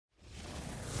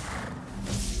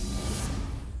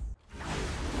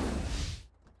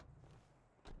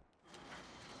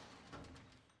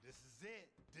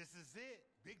is it.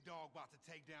 Big dog about to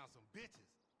take down some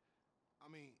bitches. I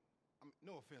mean,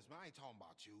 no offense, man. I ain't talking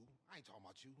about you.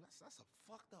 That's a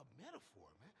fucked up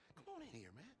metaphor, man. Come on in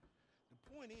here, man. The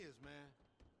point is, man,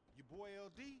 your boy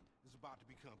LD is about to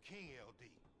become King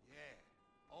LD. Yeah.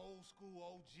 Old school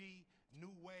OG,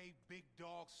 new wave, big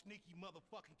dog, sneaky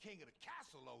motherfucking king of the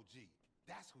castle OG.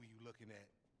 That's who you looking at.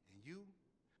 And you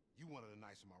one of the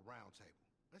knights of my round table.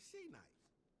 A she-knight.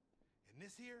 And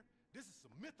this is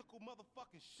some mythical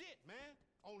motherfucking shit, man.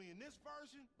 Only in this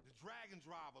version, the dragon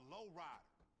driver, lowrider.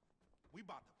 We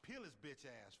about to peel his bitch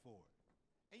ass for it.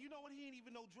 And you know what? He ain't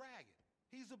even no dragon.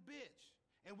 He's a bitch.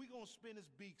 And we gonna spin his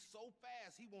beak so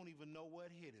fast he won't even know what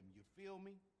hit him. You feel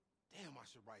me? Damn, I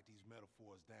should write these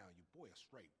metaphors down. Your boy a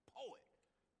straight poet.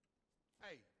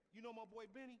 Hey, you know my boy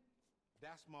Benny?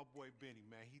 That's my boy Benny,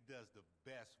 man. He does the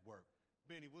best work.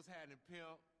 Benny, what's happening,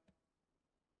 pimp?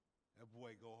 That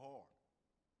boy go hard.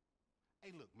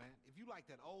 Hey, look, man, if you like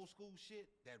that old school shit,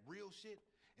 that real shit,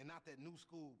 and not that new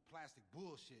school plastic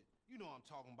bullshit, you know I'm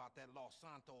talking about that Los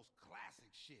Santos classic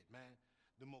shit, man.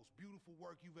 The most beautiful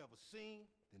work you've ever seen,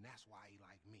 then that's why he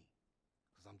like me.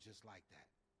 'Cause I'm just like that.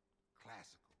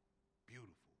 Classical,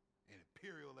 beautiful, and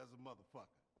imperial as a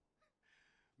motherfucker.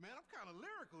 Man, I'm kind of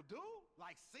lyrical, dude.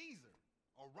 Like Caesar,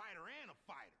 a writer and a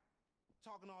fighter.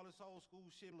 Talking all this old school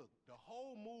shit, look, the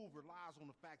whole move relies on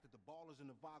the fact that the ballers and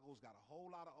the vagos got a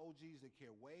whole lot of OGs that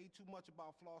care way too much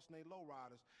about flossing they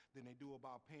lowriders than they do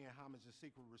about paying homage and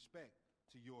secret respect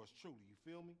to yours truly, you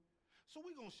feel me? So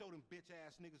we gonna show them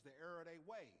bitch-ass niggas the error of their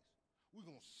ways. We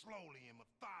gonna slowly and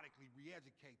methodically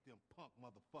re-educate them punk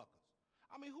motherfuckers.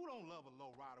 I mean, who don't love a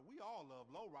lowrider? We all love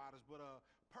lowriders, but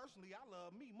personally, I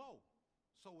love me more.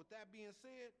 So with that being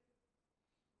said,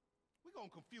 we gonna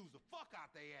confuse the fuck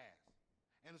out they ass.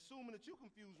 And assuming that you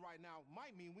confused right now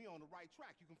might mean we on the right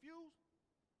track. You confused?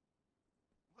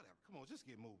 Whatever, come on, just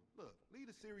get moving. Look, leave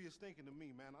the serious thinking to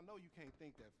me, man. I know you can't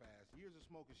think that fast. Years of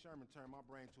smoking Sherman turned my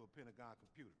brain to a Pentagon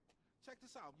computer. Check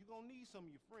this out, you're gonna need some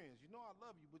of your friends. You know I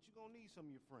love you, but you're gonna need some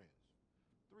of your friends.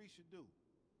 3 should do.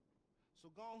 So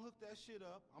go and hook that shit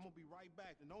up. I'm gonna be right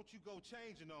back. And don't you go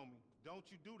changing on me. Don't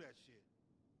you do that shit.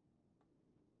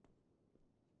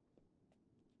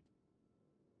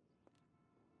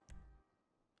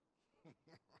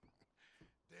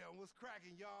 Damn, what's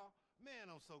cracking, y'all? Man,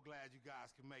 I'm so glad you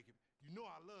guys can make it. You know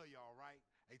I love y'all, right?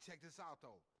 Hey, check this out,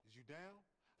 though. Is you down?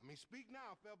 I mean, speak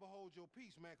now if ever hold your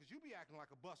peace, man, because you be acting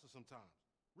like a buster sometimes.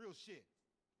 Real shit.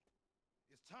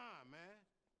 It's time, man.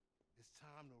 It's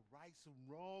time to right some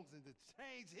wrongs and to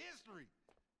change history.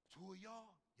 2 of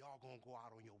y'all gonna go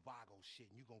out on your Vago shit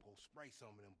and you gonna go spray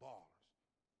some of them ballers.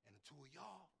 And the 2 of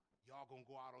y'all gonna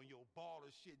go out on your baller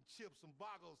shit and chip some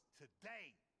Vagos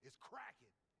today. It's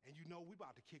cracking. And you know we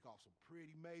about to kick off some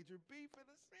pretty major beef in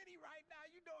the city right now.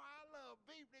 You know I love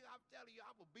beef, nigga. I'm telling you,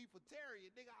 I'm a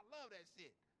beefitarian, nigga. I love that shit.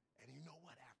 And you know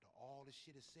what? After all the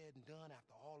shit is said and done,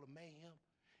 after all the mayhem,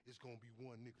 it's gonna be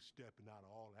one nigga stepping out of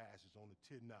all the ashes on the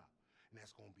tin knob. And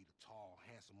that's gonna be the tall,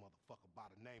 handsome motherfucker by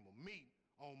the name of me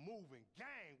on Moving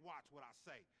Gang. Watch what I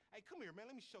say. Hey, come here, man.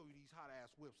 Let me show you these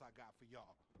hot-ass whips I got for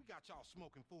y'all. We got y'all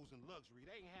smoking fools in luxury.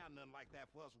 They ain't had nothing like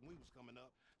that for us when we was coming up.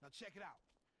 Now check it out.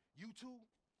 You two,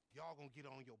 y'all gonna get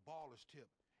on your baller's tip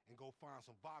and go find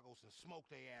some Vagos and smoke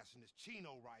their ass in this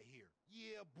Chino right here.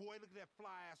 Yeah, boy, look at that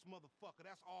fly-ass motherfucker.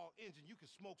 That's all engine. You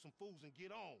can smoke some fools and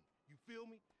get on. You feel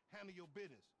me? Handle your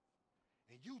business.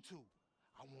 And you two,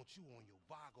 I want you on your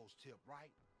Vagos tip,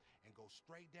 right? And go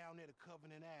straight down there to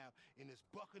Covenant Ave in this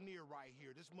Buccaneer right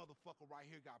here. This motherfucker right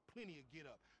here got plenty of get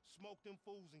up. Smoke them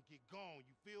fools and get gone,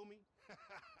 you feel me?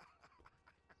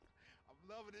 I'm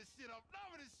loving this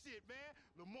shit, man.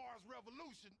 Lamar's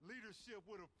revolution, leadership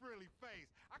with a friendly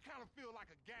face. I kind of feel like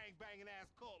a gang-banging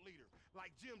ass cult leader,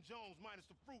 like Jim Jones minus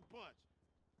the fruit punch.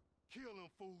 Kill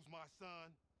them fools, my son.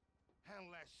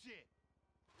 Handle that shit.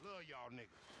 Love y'all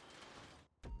niggas.